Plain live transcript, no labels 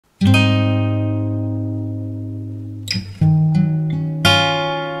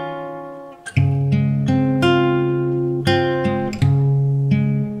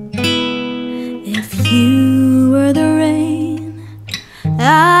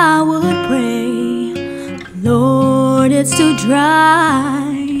I would pray, Lord, it's too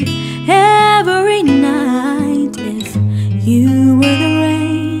dry every night. If you were the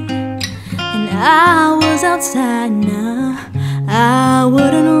rain and I was outside now, I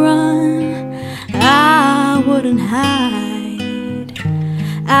wouldn't run, I wouldn't hide.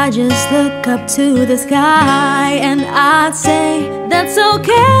 I just look up to the sky and I'd say that's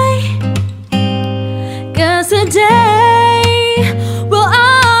okay. 'Cause today, well, I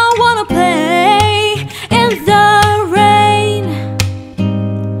wanna play in the rain.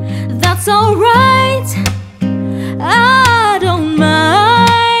 That's alright, I don't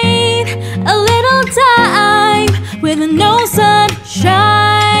mind a little time with no sunshine.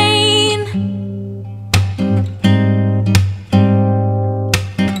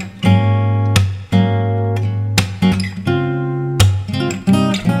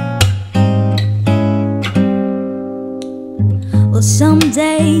 Well,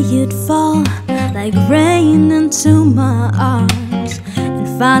 someday you'd fall like rain into my arms and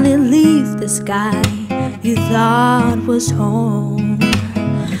finally leave the sky you thought was home.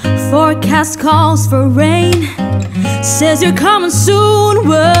 Forecast calls for rain, says you're coming soon.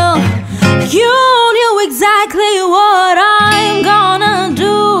 Well, you knew exactly what I'm gonna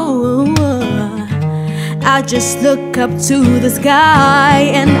do. I just look up to the sky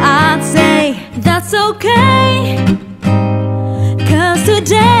and I'd say that's okay. 'Cause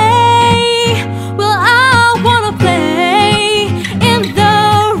today, well, I wanna play in the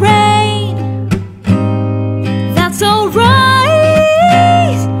rain. That's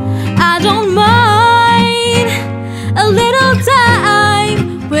alright, I don't mind a little time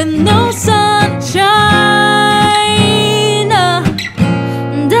with no sunshine.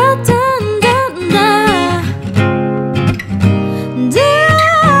 Da, da, da, da.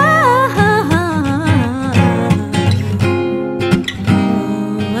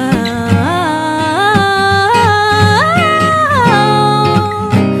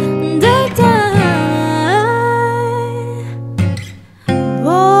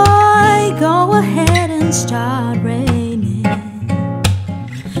 Start raining.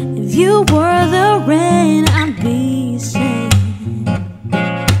 If you were the rain, I'd be saying,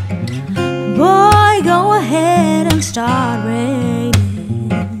 boy, go ahead and start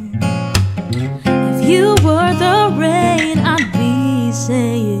raining. If you were the rain, I'd be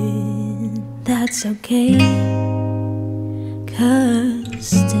saying that's okay.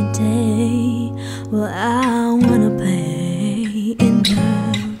 'Cause today, well, I wanna